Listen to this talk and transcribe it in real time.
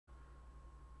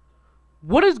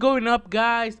What is going up,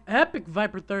 guys? Epic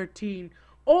Viper 13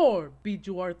 or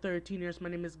BJR 13 here. My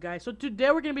name is Guy. So today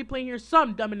we're gonna be playing here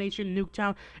some Domination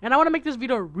Nuketown, and I want to make this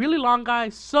video really long,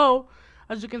 guys. So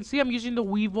as you can see, I'm using the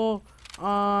Weevil.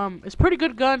 It's a pretty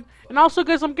good gun, and also,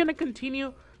 guys, I'm gonna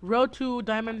continue Road to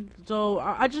Diamond. So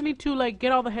I just need to like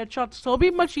get all the headshots. So it'll be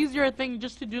much easier, I think,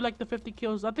 just to do like the 50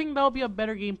 kills. I think that'll be a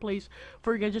better gameplay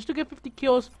for you guys, just to get 50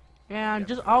 kills, and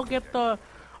just I'll get the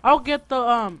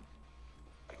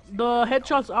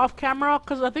headshots off camera,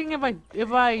 because I think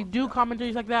if I do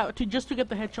commentaries like that just to get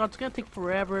the headshots, it's gonna take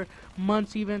forever,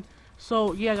 months even.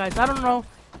 So yeah, guys, I don't know.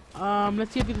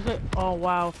 Let's see if we can say, oh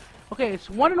wow, okay, it's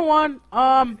 1-1.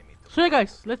 So yeah,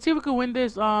 guys, let's see if we can win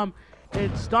this.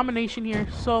 It's domination here.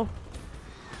 So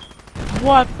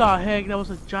what the heck, that was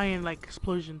a giant like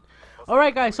explosion. All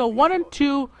right, guys, so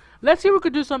 1-2. Let's see if we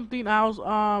could do something else.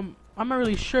 I'm not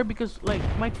really sure because like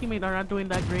my teammates are not doing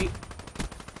that great.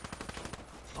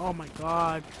 Oh my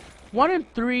god.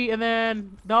 1-3, and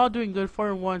then they're all doing good.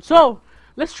 4-1. So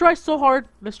let's try so hard.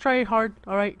 Let's try hard.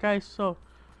 Alright, guys. So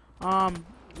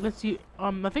let's see.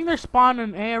 I think they're spawned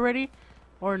in A already.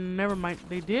 Or never mind.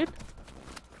 They did.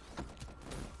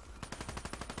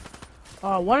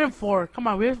 1-4. Come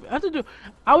on, we have to do.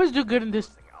 I always do good in this.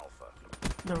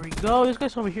 There we go. This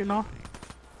guy's over here now.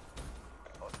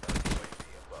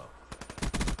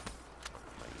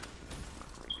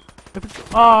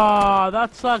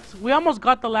 That sucks. We almost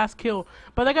got the last kill,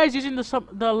 but that guy's using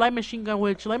the light machine gun,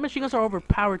 which light machine guns are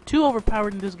overpowered, too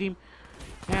overpowered in this game.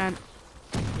 And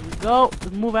there we go.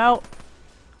 Let's move out.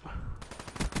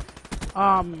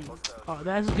 Oh,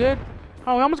 that's good.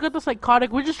 Oh, we almost got the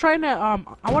psychotic. We're just trying to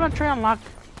I want to try and unlock.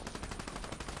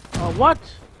 What?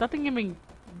 That thing didn't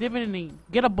even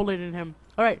get a bullet in him.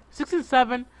 All right, 6 and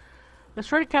 7. Let's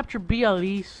try to capture B at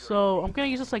least. So I'm gonna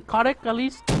use a psychotic at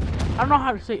least. I don't know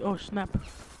how to say. Oh snap!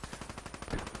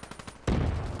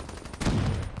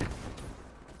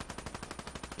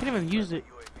 Can't even use it.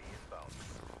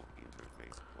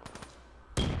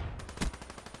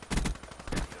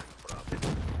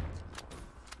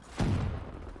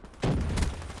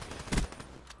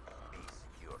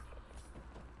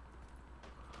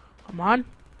 Come on.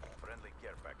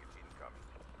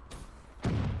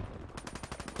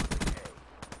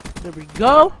 There we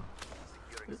go.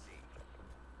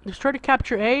 Let's try to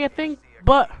capture A, I think,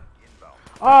 but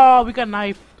oh, we got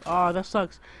knifed. Oh, that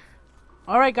sucks.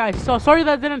 Alright, guys, so sorry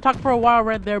that didn't talk for a while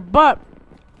right there, but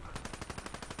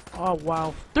oh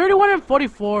wow,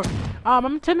 31-44.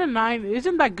 I'm 10-9.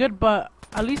 Isn't that good? But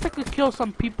at least I could kill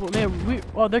some people.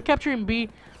 They're capturing B,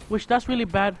 which that's really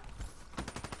bad.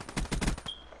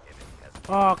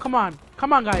 Oh, come on,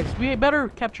 guys, we better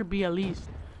capture B at least.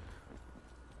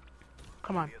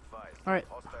 Come on. All right.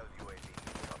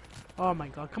 Oh my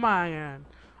god, come on.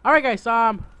 Alright, guys,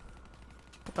 what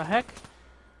the heck?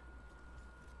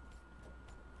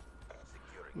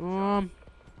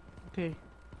 Okay.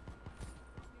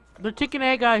 They're taking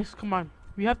A, guys. Come on.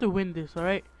 We have to win this,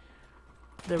 alright?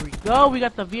 There we go. We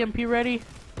got the VMP ready.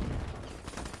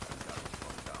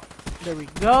 There we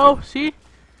go. See?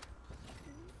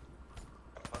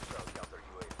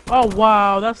 Oh,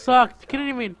 wow. That sucked. Couldn't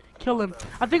even kill him.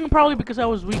 I think probably because I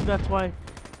was weak, that's why.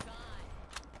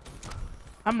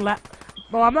 No,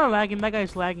 I'm not lagging. That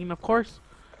guy's lagging, of course.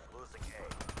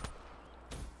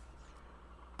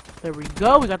 There we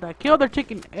go. We got that kill. They're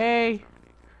taking A.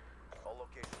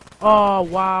 Oh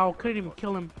wow, couldn't even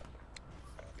kill him.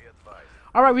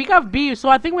 All right, we got B, so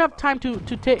I think we have time to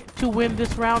win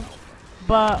this round.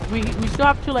 But we still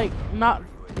have to like not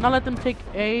let them take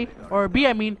A or B.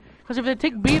 I mean, because if they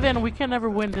take B, then we can never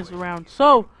win this round.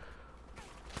 So,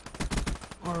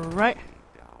 all right.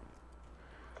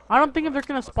 I don't think if they're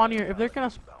gonna spawn here. If they're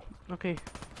gonna, okay.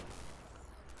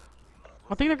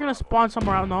 I think they're gonna spawn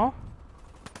somewhere out. No.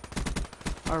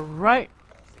 All right,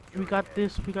 we got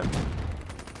this. We got.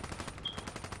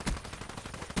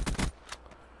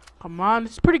 Come on,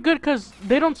 this is pretty good because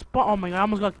they don't spawn. Oh my god, I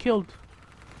almost got killed.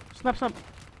 Snap, snap.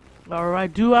 All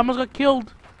right, dude, I almost got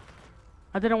killed.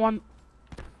 I didn't want.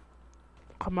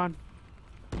 Come on.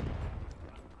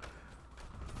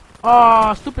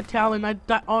 Oh, stupid Talon. I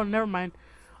died. Oh, never mind.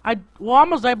 I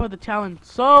almost died by the Talon,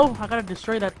 so I gotta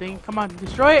destroy that thing. Come on,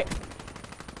 destroy it.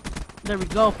 There we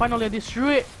go. Finally, I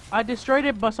destroyed it. I destroyed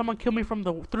it, but someone killed me from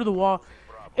through the wall.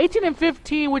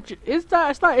 18-15, which isn't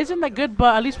that good,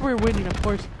 but at least we're winning, of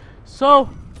course.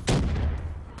 So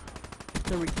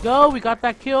there we go. We got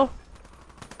that kill.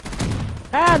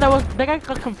 Ah, that guy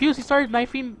got confused. He started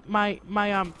knifing my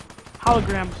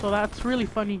hologram, so that's really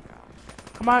funny.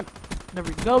 Come on. There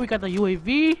we go. We got the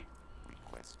UAV.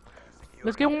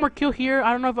 Let's get one more kill here.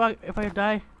 I don't know if I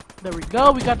die. There we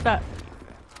go. We got that.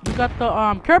 We got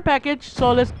the care package.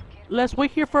 So let's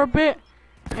wait here for a bit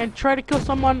and try to kill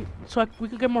someone so we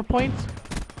could get more points.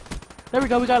 There we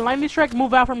go. We got lightning strike.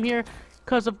 Move out from here,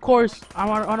 cause of course I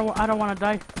don't want to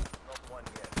die.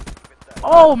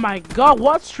 Oh my God!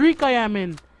 What streak I am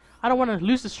in? I don't want to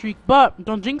lose the streak, but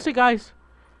don't jinx it, guys.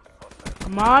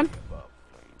 Come on.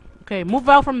 Okay, move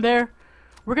out from there.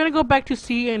 We're gonna go back to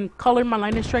C and color my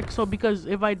lightning strike. So because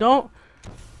if I don't,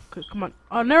 okay, come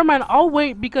on. Never mind. I'll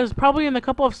wait because probably in a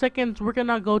couple of seconds we're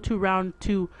gonna go to round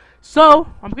 2. So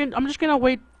I'm just gonna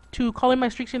wait to call in my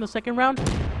streaks in the second round.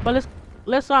 But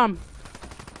let's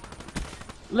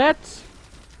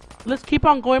keep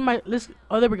on going.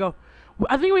 Oh, there we go.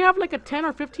 I think we have like a 10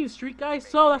 or 15 streak, guys.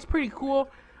 So that's pretty cool.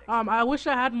 I wish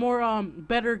I had more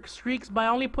better streaks, but I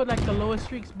only put like the lowest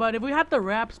streaks. But if we had the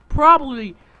wraps,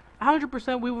 probably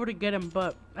 100% we would get them,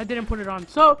 but I didn't put it on.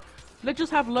 So let's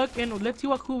just have luck and let's see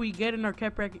what cool we get in our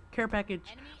care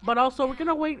package. But also we're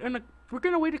gonna wait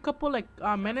a couple like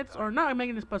minutes, or not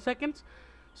minutes but seconds,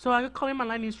 so I can call in my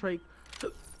lightning strike.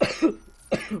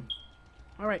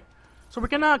 All right, so we're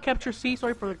gonna capture C.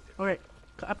 Alright,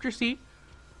 capture C.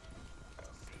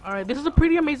 All right, this is a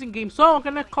pretty amazing game. So I'm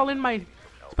gonna call in my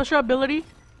special ability.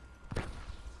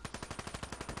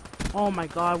 Oh my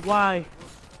God, why?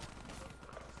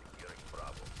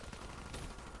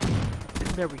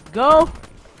 There we go.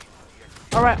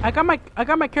 All right, there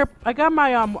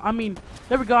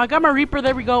we go. I got my Reaper.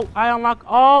 There we go. I unlock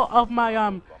all of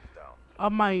my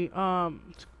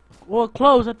well,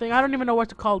 clothes. I think I don't even know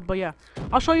what it's called, but yeah,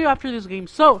 I'll show you after this game.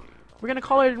 So we're gonna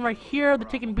call it in right here. They're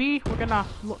taking B. We're gonna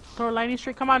throw a lightning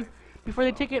strike. Come on, before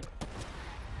they take it.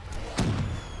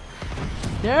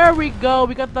 There we go.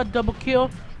 We got that double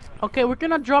kill. Okay, we're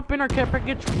gonna drop in our care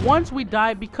package once we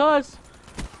die because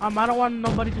I don't want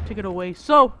nobody to take it away.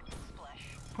 So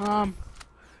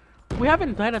we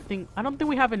haven't died. I don't think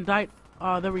we haven't died.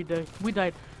 There we did. We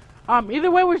died.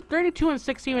 Either way, we're 32 and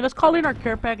 16. Let's call in our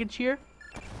care package here.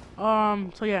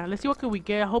 So yeah, let's see what could we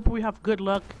get. I hope we have good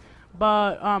luck.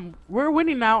 But we're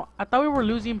winning now. I thought we were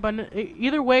losing, but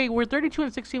either way, we're 32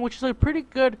 and 16, which is a pretty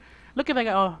good. Look at that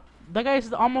guy. Oh, that guy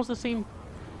is almost the same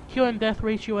kill and death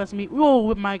ratio as me.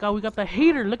 Oh my God, we got the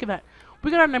hater. Look at that.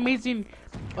 We got an amazing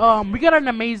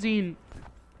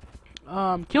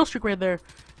kill streak right there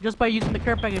just by using the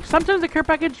care package. Sometimes the care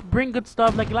package bring good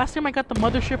stuff. Like last time I got the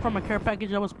mothership from a care package,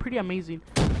 that was pretty amazing.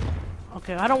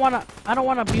 Okay, I don't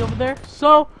wanna be over there.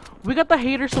 So we got the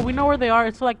hater, so we know where they are.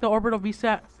 It's like the orbital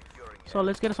VSAT. So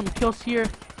let's get some kills here.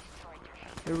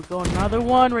 There we go. Another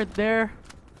one right there.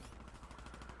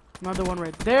 Another one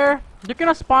right there. They're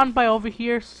gonna spawn by over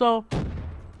here. So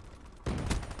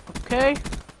okay,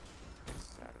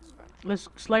 let's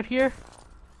slide here.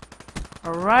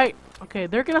 Alright. Okay,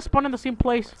 they're gonna spawn in the same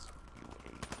place.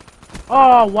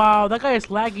 Oh wow, that guy is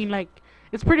lagging. Like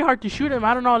it's pretty hard to shoot him.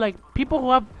 I don't know, like people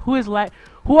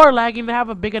who are lagging, they have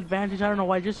a big advantage. I don't know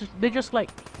why. They just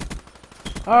like,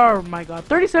 oh my God,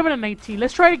 37 and 18.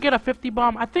 Let's try to get a 50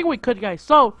 bomb. I think we could, guys.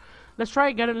 So let's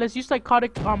try to get it. Let's use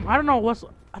psychotic. I don't know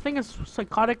I think it's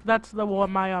psychotic. That's what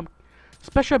my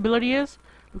special ability is.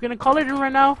 We're gonna call it in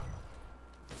right now.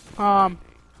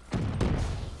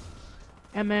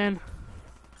 And then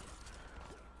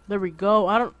there we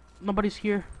go. Nobody's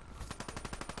here.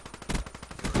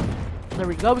 There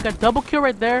we go. We got double kill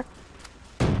right there.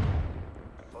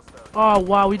 Oh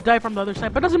wow, we died from the other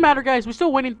side, but doesn't matter, guys. We're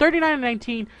still winning, 39 and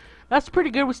 19. That's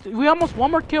pretty good. We almost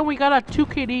one more kill. We got a 2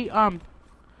 KD.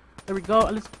 There we go.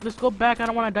 Let's go back. I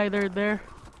don't want to die there.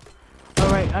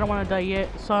 All right, I don't want to die yet.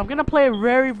 So I'm gonna play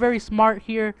very, very smart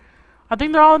here. I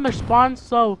think they're all in their spawns.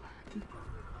 So,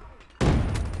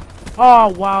 oh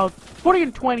wow, 40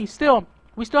 and 20. Still,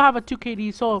 we still have a 2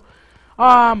 KD. So,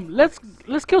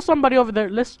 let's kill somebody over there.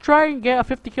 Let's try and get a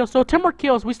 50 kill. So 10 more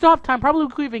kills. We still have time. Probably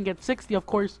we could even get 60, of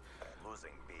course.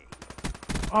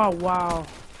 Oh wow.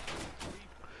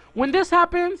 When this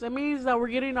happens, it means that we're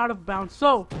getting out of bounds.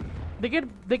 So they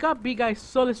got B, guys.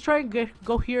 So let's try and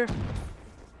go here.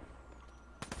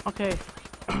 Okay.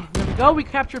 There we go. We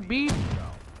captured B.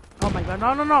 Oh my God.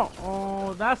 No.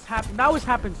 Oh, that always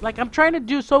happens. Like I'm trying to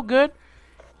do so good,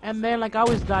 and then like I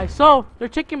always die. So they're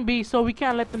taking B, so we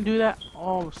can't let them do that.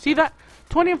 Oh, see that?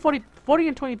 20 and 40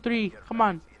 and 23. Come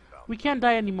on. We can't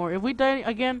die anymore. If we die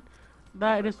again,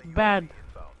 that is bad.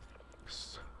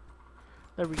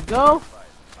 There we go.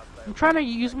 I'm trying to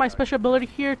use my special ability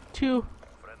here to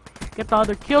get the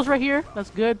other kills right here.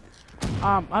 That's good.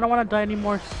 I don't want to die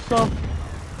anymore. So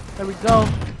there we go.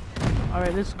 All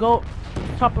right, let's go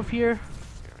top of here,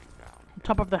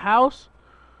 top of the house.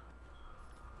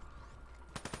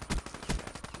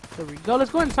 There we go.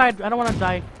 Let's go inside. I don't want to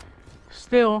die.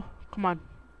 Still, come on.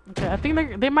 Okay, I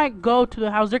think they might go to the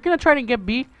house. They're gonna try to get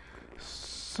B.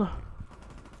 So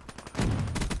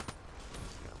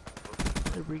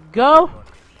there we go.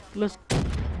 Let's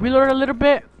reload a little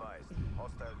bit.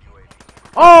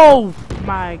 Oh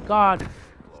my god.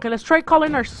 Okay, let's try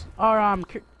calling our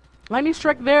lightning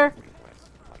strike there.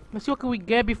 Let's see what can we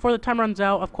get before the time runs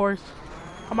out, of course.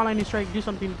 Come on, lightning strike, do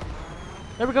something.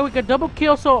 There we go, we get double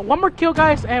kill. So one more kill,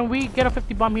 guys, and we get a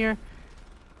 50 bomb here.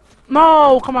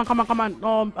 No, come on, come on, come on.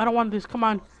 Oh, I don't want this. Come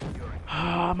on.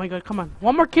 Oh my god, come on.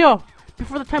 One more kill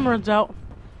before the time runs out.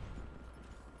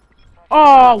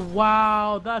 Oh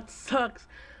wow, that sucks.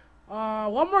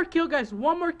 One more kill, guys.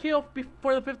 One more kill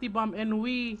before the 50 bomb, and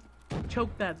we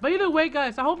choked that. But either way,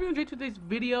 guys, I hope you enjoyed today's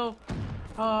video.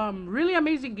 Really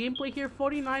amazing gameplay here.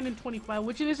 49 and 25,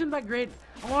 which isn't that great.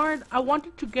 I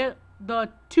wanted to get the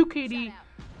 2 KD,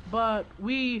 but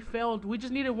we failed. We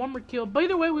just needed one more kill. But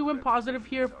either way, we went positive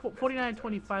here. 49 and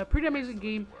 25. Pretty amazing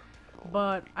game.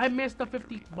 But I missed the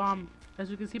 50 bomb, as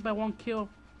you can see, by 1 kill.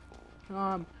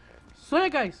 So yeah,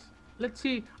 guys. Let's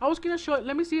see. I was gonna show it.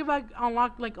 Let me see if I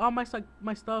unlock like all my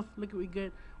stuff. Look what we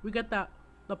get. We got the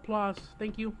applause.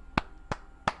 Thank you.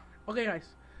 Okay, guys.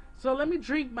 So let me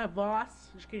drink my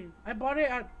Voss. Just kidding. I bought it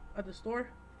at the store.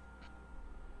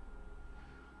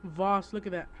 Voss. Look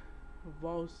at that.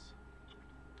 Voss.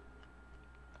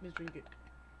 Let's drink it.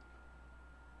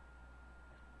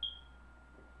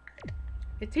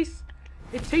 It tastes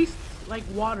like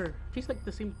water. It tastes like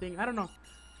the same thing. I don't know.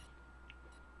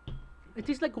 It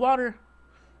tastes like water.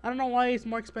 I don't know why it's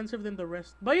more expensive than the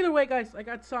rest. But either way, guys, I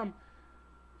got some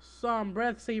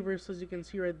breath savers, as you can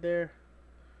see right there.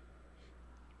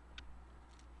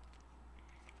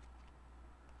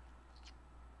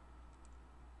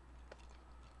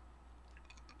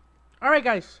 Alright,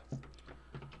 guys.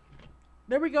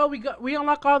 There we go. We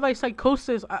unlock all the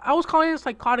psychosis. I was calling it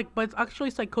psychotic, but it's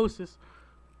actually psychosis.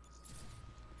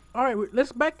 Alright,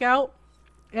 let's back out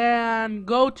and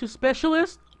go to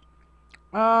specialist.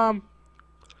 Personalize.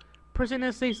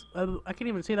 I can't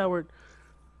even say that word.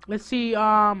 Let's see.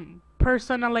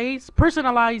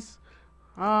 Personalize.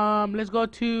 Let's go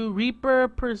to Reaper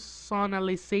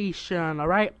personalization. All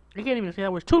right. I can't even say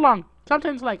that word. It's too long.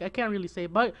 Sometimes like I can't really say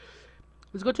it, but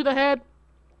let's go to the head.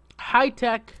 High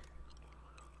tech.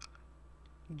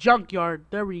 Junkyard.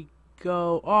 There we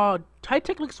go. Oh, high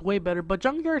tech looks way better, but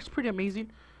junkyard is pretty amazing.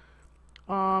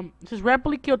 It says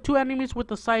rapidly kill 2 enemies with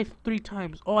the scythe 3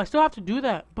 times. Oh, I still have to do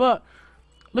that. But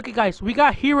look at, guys, we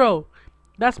got hero.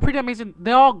 That's pretty amazing.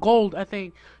 They're all gold, I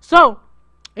think. So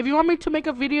if you want me to make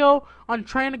a video on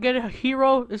trying to get a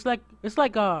hero, it's like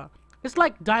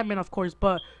diamond, of course,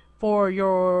 but for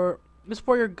your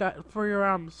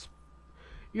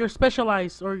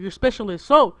specialized or your specialist.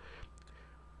 So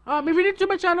if you're new to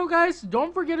my channel, guys,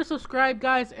 don't forget to subscribe,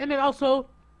 guys. And then also,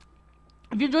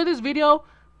 if you enjoyed this video,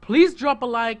 please drop a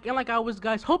like. And like always,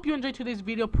 guys, hope you enjoyed today's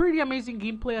video. Pretty amazing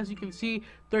gameplay, as you can see.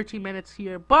 13 minutes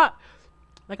here. But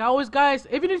like always, guys,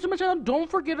 if you're new to my channel, don't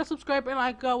forget to subscribe. And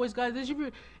like always, guys, if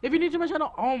you're new to my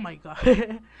channel, oh my god.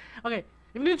 Okay, if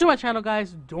you're new to my channel,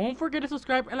 guys, don't forget to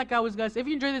subscribe. And like always, guys, if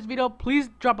you enjoyed this video, please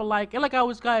drop a like. And like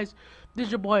always, guys, this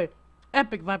is your boy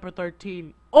Epic Viper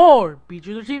 13 or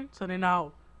BG13 signing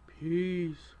out.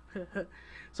 Peace.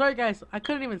 Sorry, guys, I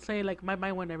couldn't even say, like, my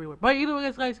mind went everywhere. But either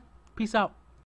way, guys, peace out.